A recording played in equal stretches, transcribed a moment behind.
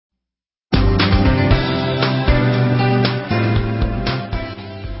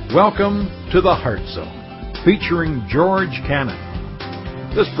Welcome to the Heart Zone, featuring George Cannon.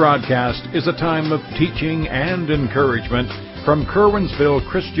 This broadcast is a time of teaching and encouragement from Curwensville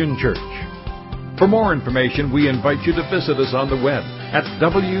Christian Church. For more information, we invite you to visit us on the web at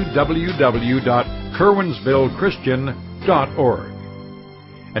www.curwensvillechristian.org.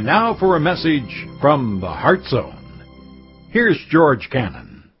 And now for a message from the Heart Zone. Here's George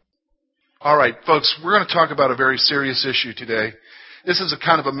Cannon. All right, folks, we're going to talk about a very serious issue today. This is a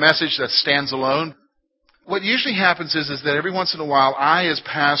kind of a message that stands alone. What usually happens is that every once in a while, I as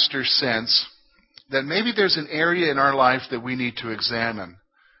pastor sense that maybe there's an area in our life that we need to examine.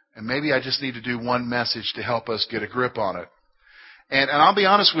 And maybe I just need to do one message to help us get a grip on it. And I'll be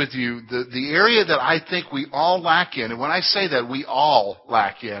honest with you, the area that I think we all lack in, and when I say that we all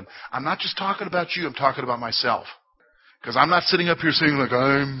lack in, I'm not just talking about you, I'm talking about myself. Because I'm not sitting up here saying like,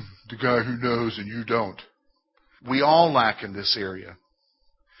 I'm the guy who knows and you don't. We all lack in this area.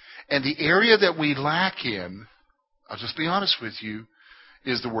 And the area that we lack in, I'll just be honest with you,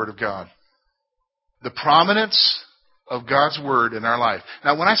 is the Word of God. The prominence of God's Word in our life.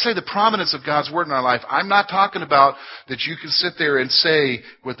 Now, when I say the prominence of God's Word in our life, I'm not talking about that you can sit there and say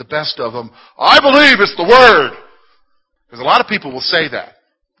with the best of them, I believe it's the Word. Because a lot of people will say that.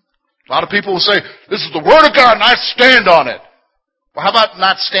 A lot of people will say, this is the Word of God and I stand on it. Well, how about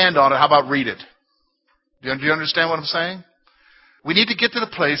not stand on it? How about read it? Do you understand what I'm saying? We need to get to the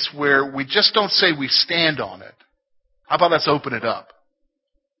place where we just don't say we stand on it. How about let's open it up?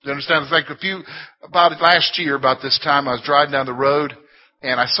 Do you understand? It's like about last year, about this time, I was driving down the road,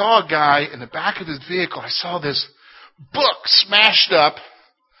 and I saw a guy in the back of his vehicle. I saw this book smashed up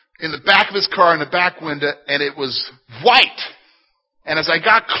in the back of his car in the back window, and it was white. And as I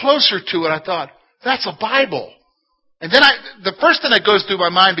got closer to it, I thought, that's a Bible. And then the first thing that goes through my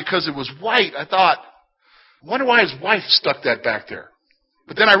mind, because it was white, I thought, I wonder why his wife stuck that back there.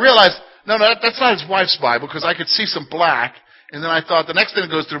 But then I realized, no, that's not his wife's Bible, because I could see some black. And then I thought, the next thing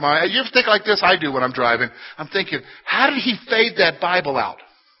that goes through my mind, you ever think like this? I do when I'm driving. I'm thinking, how did he fade that Bible out?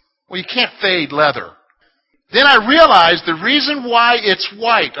 Well, you can't fade leather. Then I realized the reason why it's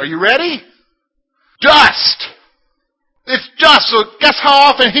white. Are you ready? Dust. It's dust. So guess how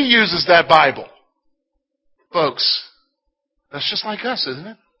often he uses that Bible? Folks, that's just like us, isn't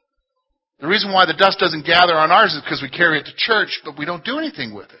it? The reason why the dust doesn't gather on ours is because we carry it to church, but we don't do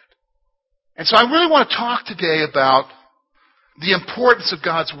anything with it. And so I really want to talk today about the importance of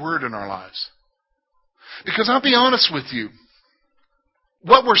God's Word in our lives. Because I'll be honest with you,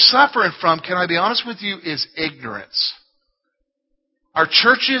 what we're suffering from, can I be honest with you, is ignorance. Our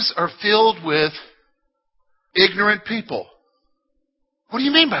churches are filled with ignorant people. What do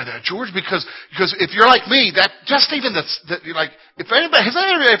you mean by that, George? Because if you're like me, that just even like, if anybody has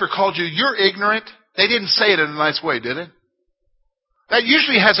anybody ever called you, you're ignorant, they didn't say it in a nice way, did it? That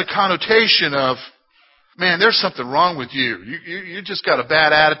usually has a connotation of, man, there's something wrong with you. You just got a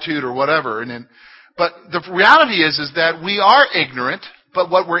bad attitude or whatever. But the reality is that we are ignorant. But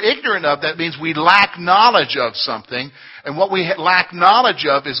what we're ignorant of, that means we lack knowledge of something. And what we lack knowledge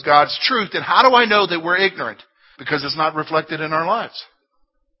of is God's truth. And how do I know that we're ignorant? Because it's not reflected in our lives.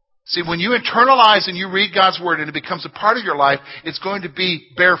 See, when you internalize and you read God's Word and it becomes a part of your life, it's going to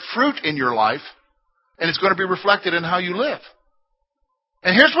bear fruit in your life. And it's going to be reflected in how you live.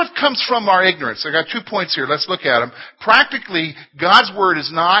 And here's what comes from our ignorance. I got 2 points here. Let's look at them. Practically, God's Word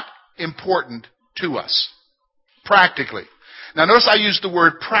is not important to us. Practically. Now notice I use the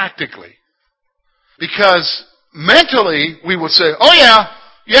word practically. Because mentally, we would say, oh yeah,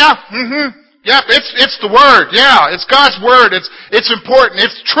 it's the Word. Yeah, it's God's Word. It's important.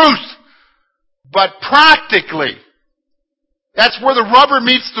 It's truth. But practically, that's where the rubber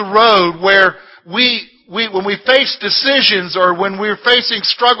meets the road, where when we face decisions, or when we're facing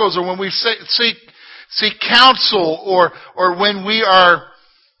struggles, or when we seek counsel, or when we are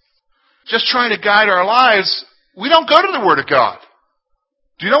just trying to guide our lives, we don't go to the Word of God.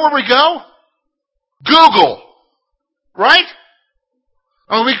 Do you know where we go? Google. Right?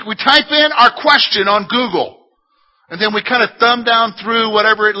 We type in our question on Google. And then we kind of thumb down through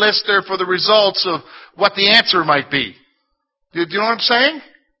whatever it lists there for the results of what the answer might be. Do you know what I'm saying?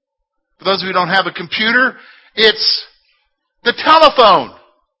 For those of you who don't have a computer, it's the telephone.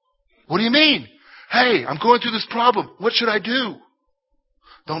 What do you mean? Hey, I'm going through this problem. What should I do?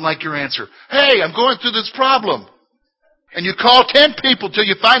 Don't like your answer. Hey, I'm going through this problem. And you call 10 people till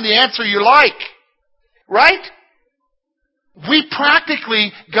you find the answer you like. Right?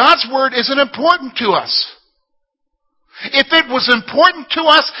 God's Word isn't important to us. If it was important to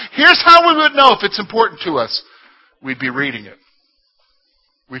us, here's how we would know if it's important to us. We'd be reading it.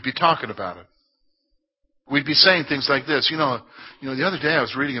 We'd be talking about it. We'd be saying things like this, the other day I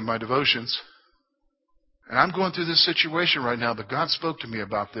was reading in my devotions, and I'm going through this situation right now, but God spoke to me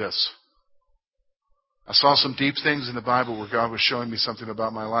about this. I saw some deep things in the Bible where God was showing me something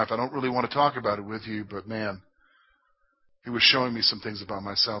about my life. I don't really want to talk about it with you, but man, He was showing me some things about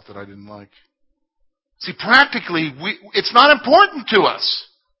myself that I didn't like. See, practically, it's not important to us.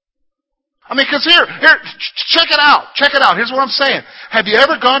 Because here, check it out. Check it out. Here's what I'm saying. Have you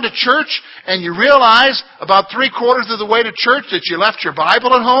ever gone to church and you realize about 3/4 of the way to church that you left your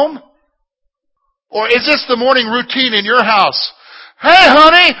Bible at home? Or is this the morning routine in your house? Hey,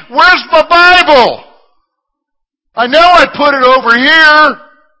 honey, where's my Bible? I know I put it over here.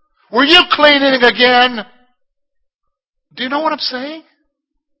 Were you cleaning again? Do you know what I'm saying?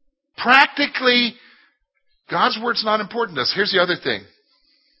 Practically, God's Word's not important to us. Here's the other thing.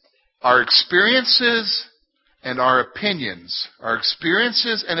 Our experiences and our opinions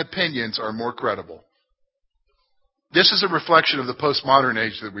are more credible. This is a reflection of the postmodern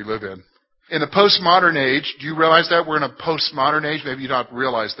age that we live in. In the postmodern age, do you realize that? We're in a postmodern age. Maybe you don't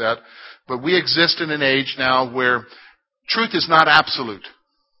realize that. But we exist in an age now where truth is not absolute.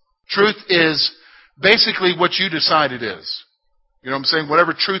 Truth is basically what you decide it is. You know what I'm saying?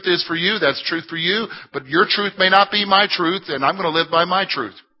 Whatever truth is for you, that's truth for you. But your truth may not be my truth, and I'm going to live by my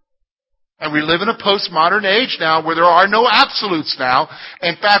truth. And we live in a postmodern age now where there are no absolutes now.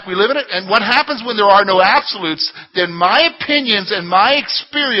 In fact, we live in it, and what happens when there are no absolutes, then my opinions and my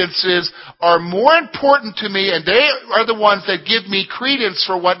experiences are more important to me, and they are the ones that give me credence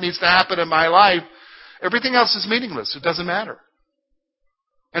for what needs to happen in my life. Everything else is meaningless. It doesn't matter.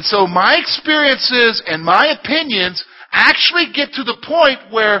 And so my experiences and my opinions actually get to the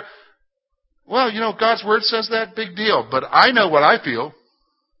point where, God's Word says that, big deal. But I know what I feel.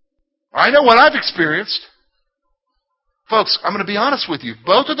 I know what I've experienced. Folks, I'm going to be honest with you.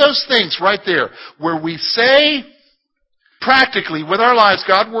 Both of those things right there, where we say practically with our lives,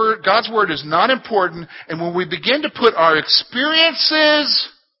 God's Word is not important, and when we begin to put our experiences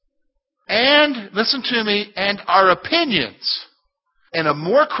and, listen to me, and our opinions in a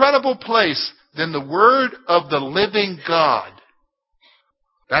more credible place than the Word of the living God,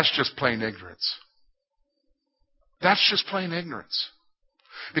 that's just plain ignorance. That's just plain ignorance.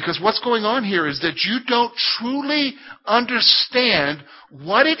 Because what's going on here is that you don't truly understand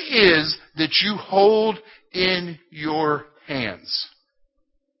what it is that you hold in your hands.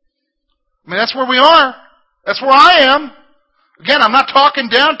 That's where we are. That's where I am. Again, I'm not talking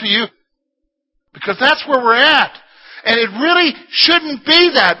down to you, because that's where we're at. And it really shouldn't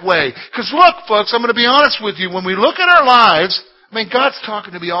be that way. Because look, folks, I'm going to be honest with you. When we look at our lives, God's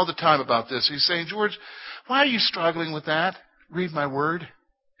talking to me all the time about this. He's saying, George, why are you struggling with that? Read my Word.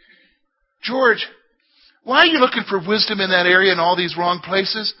 George, why are you looking for wisdom in that area in all these wrong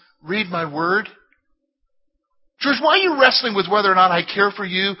places? Read my Word. George, why are you wrestling with whether or not I care for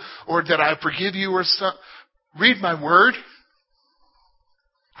you or that I forgive you or something? Read my Word.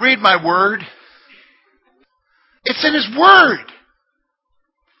 Read my Word. It's in His Word.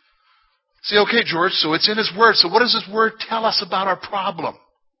 See, okay, George, so it's in His Word. So what does His Word tell us about our problem?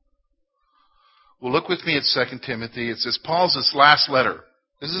 Well, look with me at 2 Timothy. It says Paul's last letter.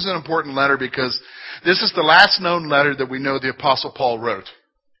 This is an important letter because this is the last known letter that we know the Apostle Paul wrote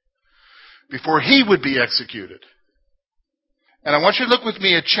before he would be executed. And I want you to look with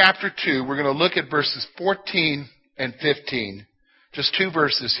me at chapter 2. We're going to look at verses 14 and 15. Just 2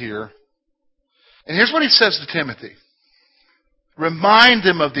 verses here. And here's what he says to Timothy. Remind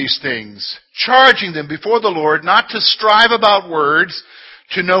them of these things, charging them before the Lord not to strive about words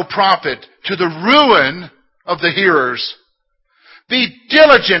to no profit, to the ruin of the hearers. Be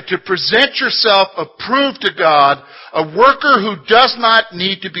diligent to present yourself approved to God, a worker who does not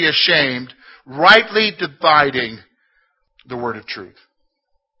need to be ashamed, rightly dividing the word of truth.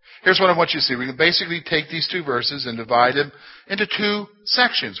 Here's what I want you to see. We can basically take these 2 verses and divide them into 2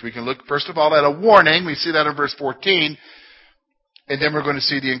 sections. We can look, first of all, at a warning. We see that in verse 14. And then we're going to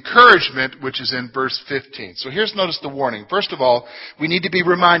see the encouragement, which is in verse 15. So notice the warning. First of all, we need to be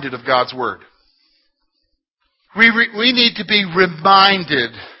reminded of God's Word. We need to be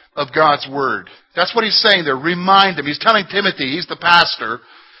reminded of God's Word. That's what he's saying there. Remind them. He's telling Timothy, he's the pastor.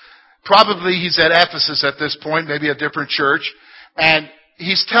 Probably he's at Ephesus at this point, maybe a different church. And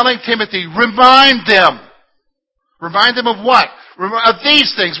he's telling Timothy, remind them. Remind them of what? Of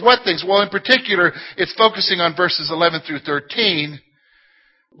these things. What things? Well, in particular, it's focusing on verses 11 through 13.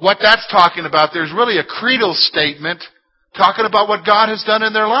 What that's talking about, there's really a creedal statement talking about what God has done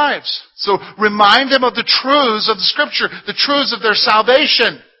in their lives. So remind them of the truths of the Scripture, the truths of their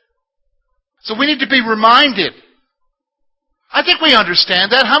salvation. So we need to be reminded. I think we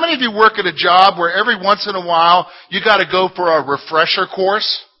understand that. How many of you work at a job where every once in a while you got to go for a refresher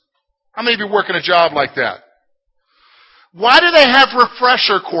course? How many of you work in a job like that? Why do they have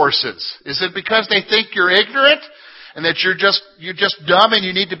refresher courses? Is it because they think you're ignorant and that you're just dumb and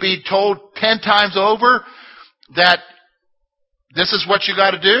you need to be told 10 times over that this is what you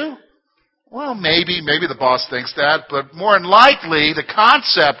got to do? Well, maybe the boss thinks that, but more than likely the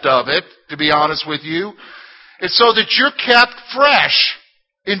concept of it, to be honest with you, is so that you're kept fresh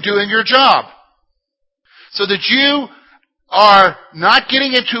in doing your job. So that you are not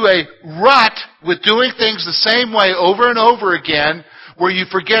getting into a rut with doing things the same way over and over again, where you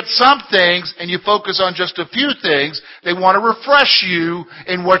forget some things and you focus on just a few things. They want to refresh you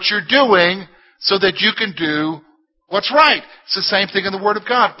in what you're doing so that you can do what's right. It's the same thing in the Word of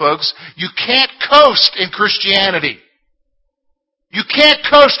God, folks. You can't coast in Christianity. You can't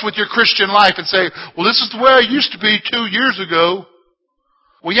coast with your Christian life and say, well, this is the way I used to be 2 years ago.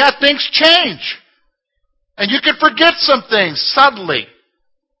 Well, yeah, things change. And you can forget some things suddenly.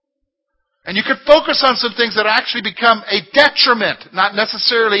 And you can focus on some things that actually become a detriment, not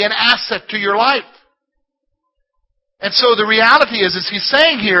necessarily an asset to your life. And so the reality is he's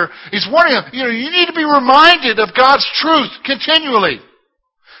saying here, he's warning them, you need to be reminded of God's truth continually.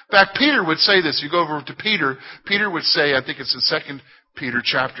 In fact, Peter would say this. You go over to Peter. Peter would say, I think it's in 2 Peter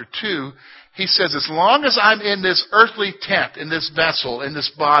chapter 2, he says, as long as I'm in this earthly tent, in this vessel, in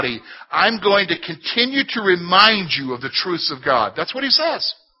this body, I'm going to continue to remind you of the truths of God. That's what he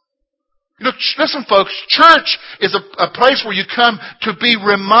says. Listen, folks, church is a place where you come to be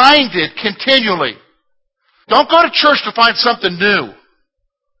reminded continually. Don't go to church to find something new,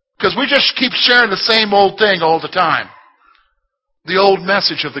 because we just keep sharing the same old thing all the time. The old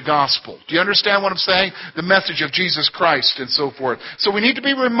message of the gospel. Do you understand what I'm saying? The message of Jesus Christ and so forth. So we need to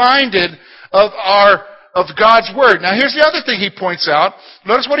be reminded of God's Word. Now here's the other thing he points out.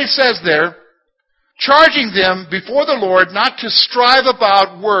 Notice what he says there. Charging them before the Lord not to strive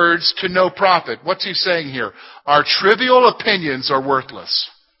about words to no profit. What's he saying here? Our trivial opinions are worthless.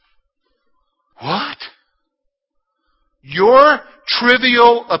 What? Your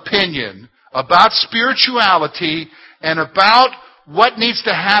trivial opinion about spirituality and about what needs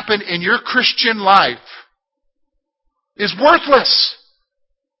to happen in your Christian life is worthless.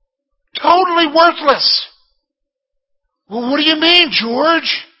 Totally worthless. Well, what do you mean,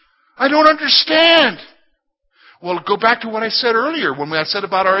 George? I don't understand. Well, go back to what I said earlier when I said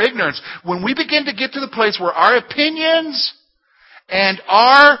about our ignorance. When we begin to get to the place where our opinions and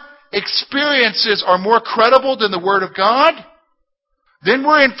our experiences are more credible than the Word of God, then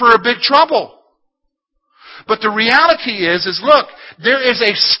we're in for a big trouble. But the reality is look, there is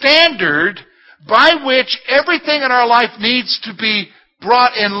a standard by which everything in our life needs to be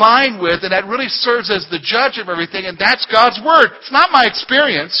brought in line with, and that really serves as the judge of everything, and that's God's Word. It's not my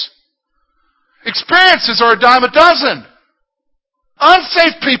experience. Experiences are a dime a dozen.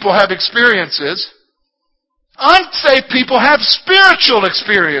 Unsaved people have experiences. Unsaved people have spiritual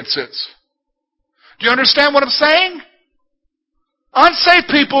experiences. Do you understand what I'm saying? Unsaved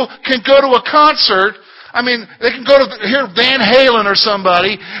people can go to a concert. I mean, they can go to hear Van Halen or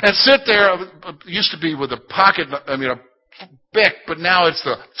somebody and sit there. It used to be with a Bic, but now it's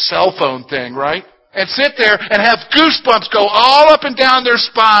the cell phone thing, right? And sit there and have goosebumps go all up and down their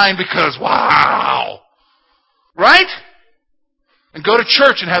spine because, wow! Right? And go to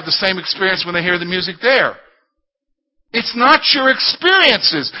church and have the same experience when they hear the music there. It's not your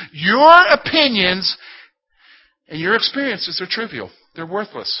experiences. Your opinions and your experiences are trivial. They're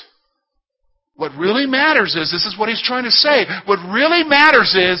worthless. What really matters is, this is what he's trying to say, what really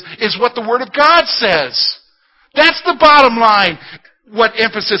matters is what the Word of God says. That's the bottom line, what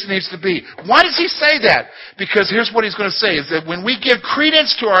emphasis needs to be. Why does he say that? Because here's what he's going to say, is that when we give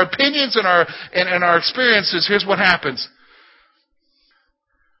credence to our opinions and our experiences, here's what happens.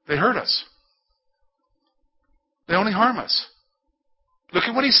 They hurt us. They only harm us. Look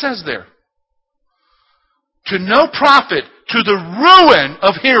at what he says there. To no profit, to the ruin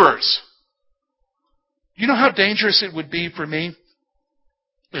of hearers. You know how dangerous it would be for me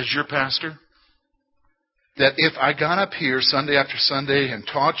as your pastor? That if I got up here Sunday after Sunday and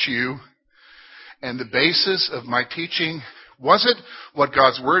taught you, and the basis of my teaching wasn't what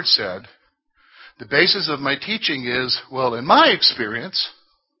God's Word said, the basis of my teaching is, well, in my experience,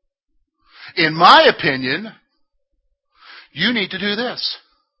 in my opinion, you need to do this.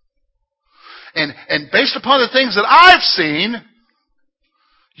 And based upon the things that I've seen,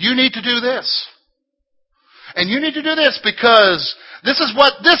 you need to do this. And you need to do this because this is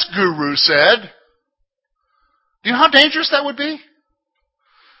what this guru said. Do you know how dangerous that would be?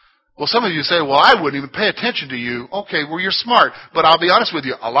 Well, some of you say, well, I wouldn't even pay attention to you. Okay, well, you're smart. But I'll be honest with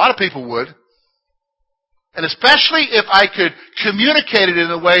you, a lot of people would. And especially if I could communicate it in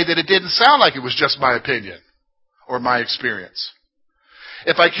a way that it didn't sound like it was just my opinion or my experience.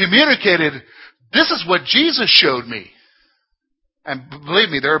 If I communicated, this is what Jesus showed me. And believe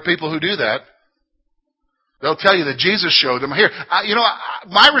me, there are people who do that. They'll tell you that Jesus showed them. Here,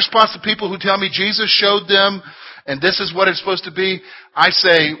 my response to people who tell me Jesus showed them and this is what it's supposed to be, I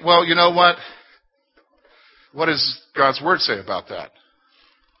say, well, you know what? What does God's Word say about that?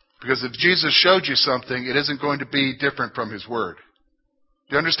 Because if Jesus showed you something, it isn't going to be different from His Word.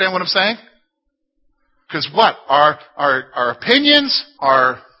 Do you understand what I'm saying? Because what? Our opinions,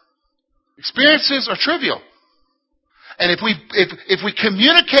 our experiences are trivial. And if we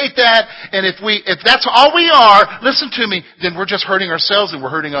communicate that, and if that's all we are, listen to me, then we're just hurting ourselves and we're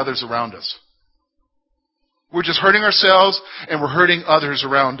hurting others around us. We're just hurting ourselves and we're hurting others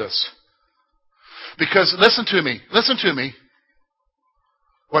around us. Because listen to me.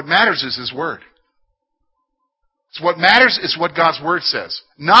 What matters is His Word. So what matters is what God's Word says,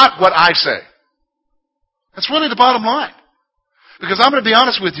 not what I say. That's really the bottom line. Because I'm going to be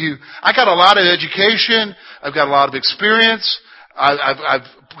honest with you, I got a lot of education, I've got a lot of experience, I've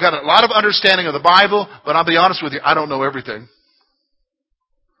got a lot of understanding of the Bible, but I'll be honest with you, I don't know everything.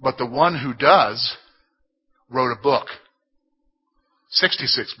 But the one who does wrote a book.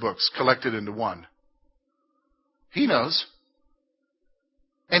 66 books collected into one. He knows.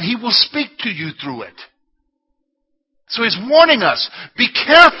 And He will speak to you through it. So He's warning us, be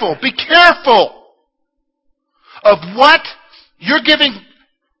careful of what you're giving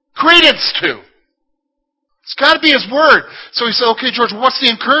credence to. It's got to be His Word. So he said, okay, George, what's the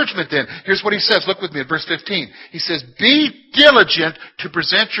encouragement then? Here's what he says. Look with me at verse 15. He says, be diligent to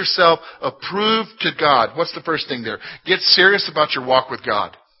present yourself approved to God. What's the first thing there? Get serious about your walk with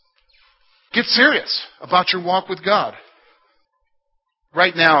God. Get serious about your walk with God.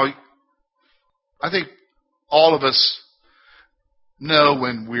 Right now, I think all of us know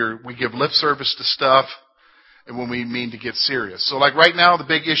when we give lip service to stuff and when we mean to get serious. So like right now, the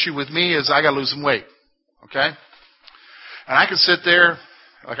big issue with me is I got to lose some weight. Okay? And I can sit there,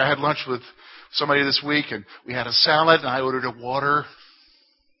 like I had lunch with somebody this week, and we had a salad, and I ordered a water.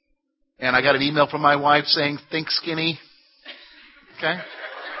 And I got an email from my wife saying, think skinny. Okay?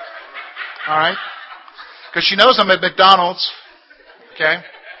 All right? Because she knows I'm at McDonald's. Okay?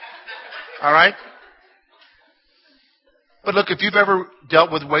 All right? But look, if you've ever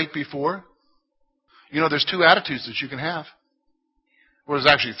dealt with weight before, you know there's two attitudes that you can have. Well,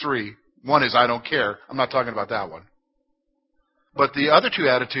 there's actually three. One is, I don't care. I'm not talking about that one. But the other two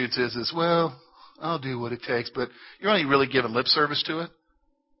attitudes is, well, I'll do what it takes, but you're only really giving lip service to it.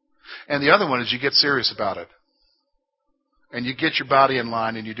 And the other one is you get serious about it. And you get your body in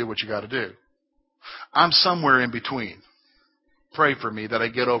line and you do what you got to do. I'm somewhere in between. Pray for me that I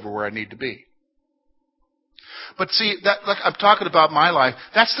get over where I need to be. But see, that, like I'm talking about my life,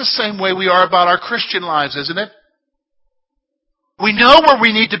 that's the same way we are about our Christian lives, isn't it? We know where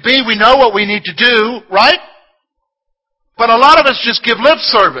we need to be. We know what we need to do, right? But a lot of us just give lip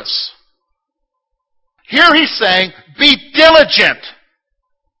service. Here he's saying, be diligent.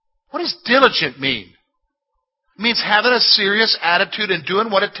 What does diligent mean? It means having a serious attitude and doing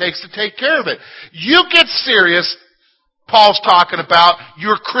what it takes to take care of it. You get serious, Paul's talking about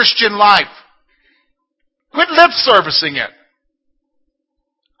your Christian life. Quit lip servicing it.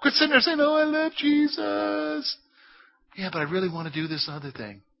 Quit sitting there saying, oh, I love Jesus. Yeah, but I really want to do this other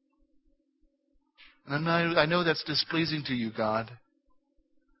thing. And I know that's displeasing to you, God.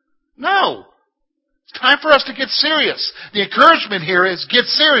 No. It's time for us to get serious. The encouragement here is get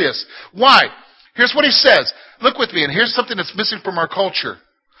serious. Why? Here's what he says. Look with me, and here's something that's missing from our culture.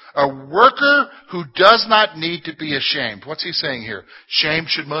 A worker who does not need to be ashamed. What's he saying here? Shame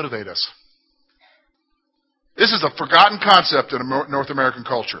should motivate us. This is a forgotten concept in North American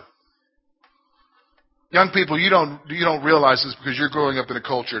culture. Young people, you don't realize this because you're growing up in a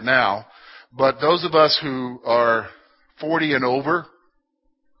culture now, but those of us who are 40 and over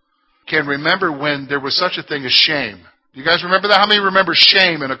can remember when there was such a thing as shame. Do you guys remember that? How many remember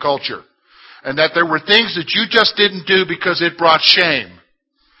shame in a culture? And that there were things that you just didn't do because it brought shame.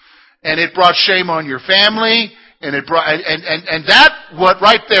 And it brought shame on your family, and it brought and that what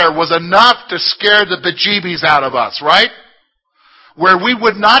right there was enough to scare the bejeebies out of us, right? Where we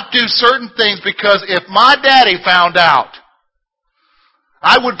would not do certain things because if my daddy found out,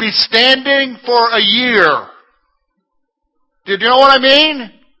 I would be standing for a year. Did you know what I mean?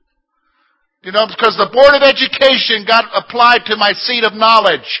 You know, because the Board of Education got applied to my seat of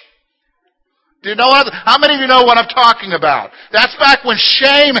knowledge. Do you know how many of you know what I'm talking about? That's back when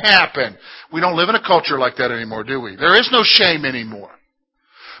shame happened. We don't live in a culture like that anymore, do we? There is no shame anymore.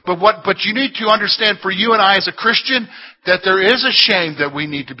 But you need to understand, for you and I as a Christian, that there is a shame that we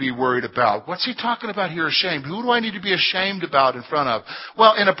need to be worried about. What's he talking about here, ashamed? Who do I need to be ashamed about in front of?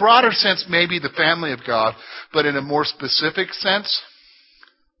 Well, in a broader sense, maybe the family of God, but in a more specific sense,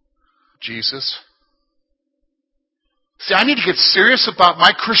 Jesus. See, I need to get serious about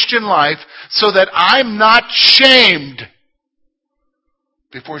my Christian life so that I'm not shamed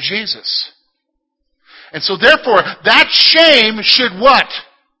before Jesus. And so therefore, that shame should what?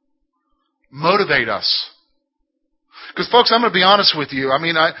 Motivate us. Because folks, I'm going to be honest with you.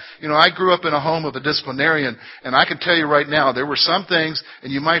 I grew up in a home of a disciplinarian, and I can tell you right now, there were some things,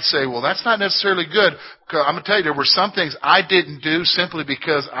 and you might say, well, that's not necessarily good. I'm going to tell you, there were some things I didn't do simply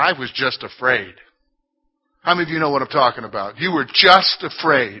because I was just afraid. How many of you know what I'm talking about? You were just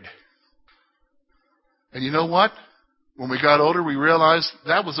afraid. And you know what? When we got older, we realized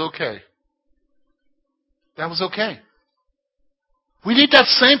that was okay. That was okay. We need that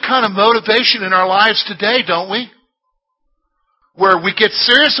same kind of motivation in our lives today, don't we? Where we get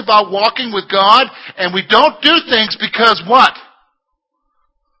serious about walking with God and we don't do things because what?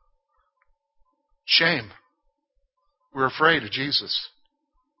 Shame. We're afraid of Jesus,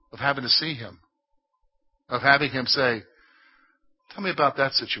 of having to see Him, of having Him say, tell me about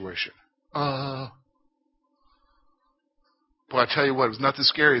that situation. Boy, I tell you what, it was nothing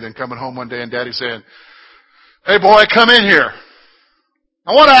scary than coming home one day and Daddy saying, hey boy, come in here.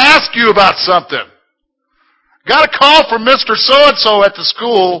 I want to ask you about something. Got a call from Mr. So-and-so at the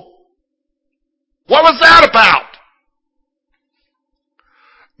school. What was that about?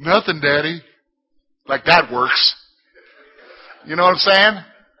 Nothing, Daddy. Like that works. You know what I'm saying?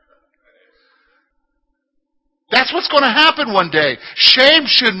 That's what's going to happen one day. Shame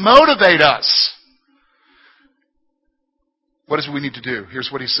should motivate us. What is it we need to do?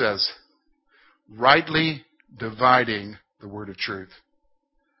 Here's what he says. Rightly dividing the word of truth.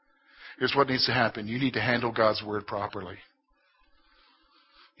 Here's what needs to happen. You need to handle God's word properly.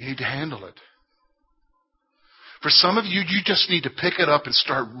 You need to handle it. For some of you, you just need to pick it up and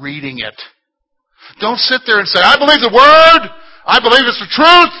start reading it. Don't sit there and say, I believe the word. I believe it's the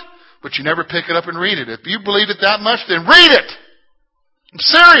truth. But you never pick it up and read it. If you believe it that much, then read it. I'm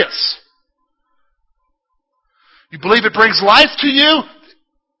serious. You believe it brings life to you?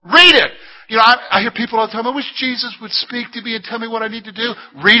 Read it. You know, I hear people all the time, I wish Jesus would speak to me and tell me what I need to do.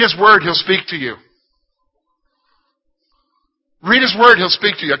 Read His Word, He'll speak to you. Read His Word, He'll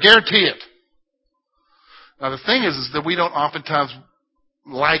speak to you. I guarantee it. Now the thing is that we don't oftentimes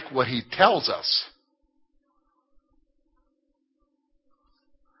like what He tells us.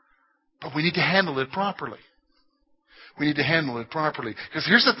 But we need to handle it properly. We need to handle it properly. Because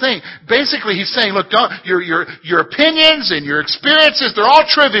here's the thing. Basically, he's saying, look, your opinions and your experiences, they're all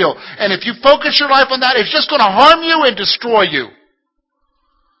trivial. And if you focus your life on that, it's just going to harm you and destroy you.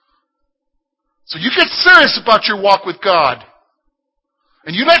 So you get serious about your walk with God.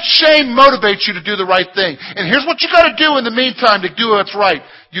 And you let shame motivate you to do the right thing. And here's what you got to do in the meantime to do what's right.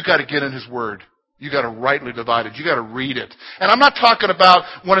 You got to get in His Word. You got to rightly divide it. You got to read it. And I'm not talking about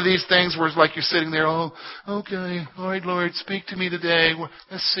one of these things where it's like you're sitting there, oh, okay, all right, Lord, speak to me today.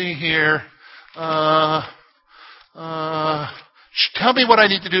 Let's see here. Tell me what I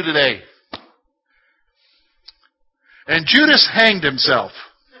need to do today. And Judas hanged himself.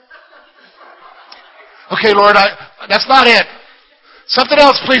 Okay, Lord, that's not it. Something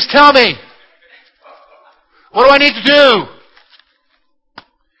else, please tell me. What do I need to do?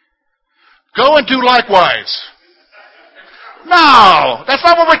 Go and do likewise. No, that's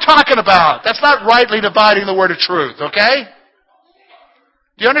not what we're talking about. That's not rightly dividing the word of truth, okay?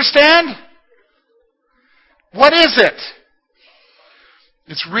 Do you understand? What is it?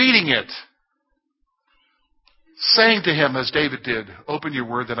 It's reading it. Saying to Him, as David did, open your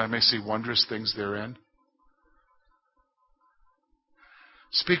word that I may see wondrous things therein.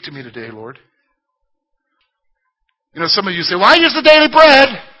 Speak to me today, Lord. You know, some of you say, well, I use the daily bread.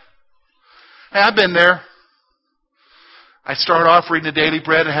 Hey, I've been there. I start off reading the daily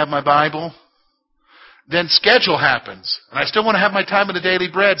bread and have my Bible. Then schedule happens. And I still want to have my time in the daily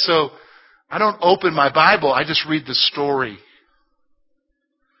bread, so I don't open my Bible. I just read the story.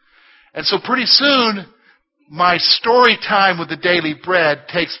 And so pretty soon, my story time with the daily bread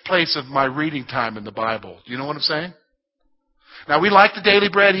takes place of my reading time in the Bible. Do you know what I'm saying? Now, we like the daily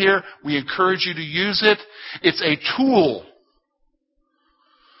bread here. We encourage you to use it. It's a tool.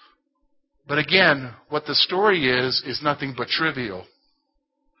 But again, what the story is nothing but trivial.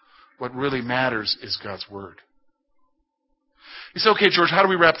 What really matters is God's Word. You say, okay, George, how do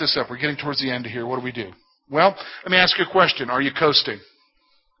we wrap this up? We're getting towards the end here. What do we do? Well, let me ask you a question. Are you coasting?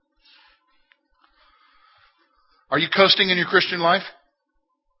 Are you coasting in your Christian life?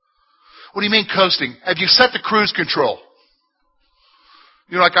 What do you mean coasting? Have you set the cruise control?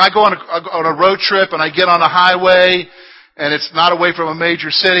 You know, like I go on a road trip and I get on a highway and it's not away from a major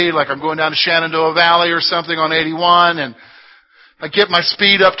city, like I'm going down to Shenandoah Valley or something on 81, and I get my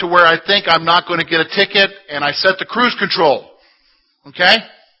speed up to where I think I'm not going to get a ticket, and I set the cruise control. Okay?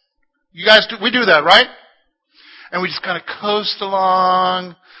 You guys, we do that, right? And we just kind of coast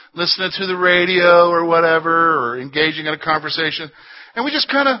along, listening to the radio or whatever, or engaging in a conversation, and we just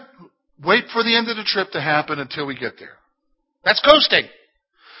kind of wait for the end of the trip to happen until we get there. That's coasting.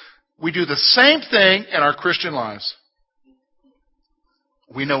 We do the same thing in our Christian lives.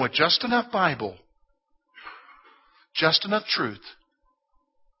 We know just enough Bible, just enough truth,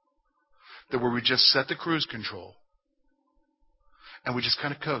 that where we just set the cruise control and we just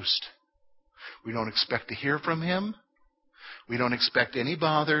kind of coast. We don't expect to hear from Him. We don't expect any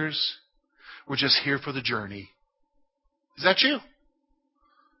bothers. We're just here for the journey. Is that you?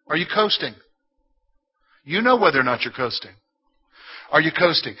 Are you coasting? You know whether or not you're coasting. Are you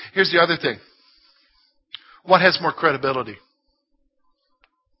coasting? Here's the other thing. What has more credibility?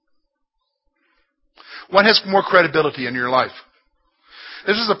 What has more credibility in your life?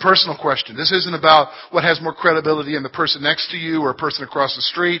 This is a personal question. This isn't about what has more credibility in the person next to you or a person across the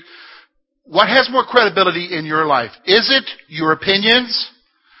street. What has more credibility in your life? Is it your opinions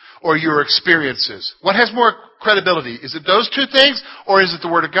or your experiences? What has more credibility? Is it those two things or is it the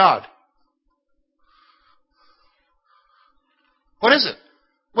Word of God? What is it?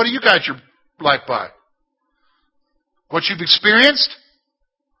 What do you guide your life by? What you've experienced?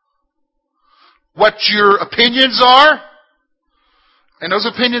 What your opinions are? And those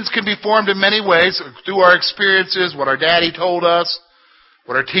opinions can be formed in many ways, through our experiences, what our daddy told us,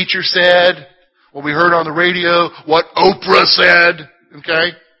 what our teacher said, what we heard on the radio, what Oprah said,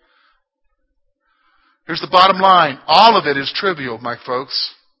 okay? Here's the bottom line. All of it is trivial, my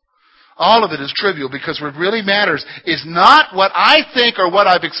folks. All of it is trivial, because what really matters is not what I think or what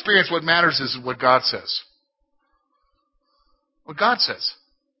I've experienced. What matters is what God says. What God says.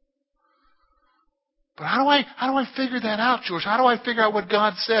 But how do I figure that out, George? How do I figure out what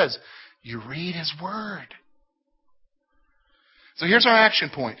God says? You read His Word. So here's our action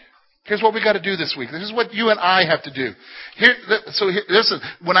point. Here's what we got to do this week. This is what you and I have to do. Listen,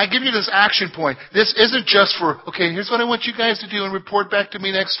 when I give you this action point, this isn't just for, okay, here's what I want you guys to do and report back to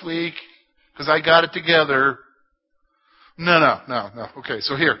me next week because I got it together. No. Okay,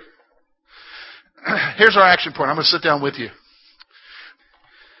 so here's our action point. I'm going to sit down with you.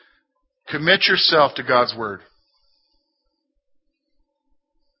 Commit yourself to God's Word.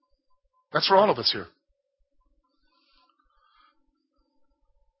 That's for all of us here.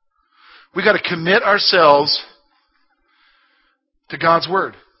 We got to commit ourselves to God's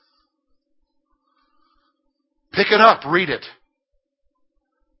Word. Pick it up, read it.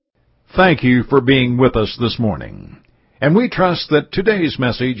 Thank you for being with us this morning. And we trust that today's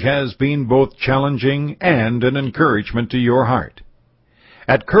message has been both challenging and an encouragement to your heart.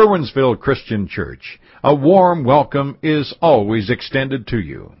 At Curwensville Christian Church, a warm welcome is always extended to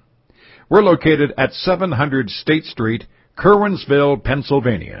you. We're located at 700 State Street, Curwensville,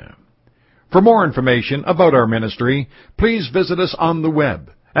 Pennsylvania. For more information about our ministry, please visit us on the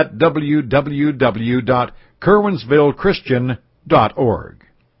web at www.curwensvillechristian.org.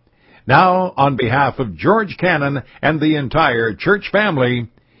 Now, on behalf of George Cannon and the entire church family,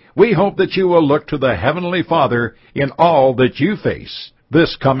 we hope that you will look to the Heavenly Father in all that you face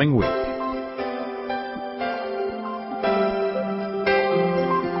this coming week.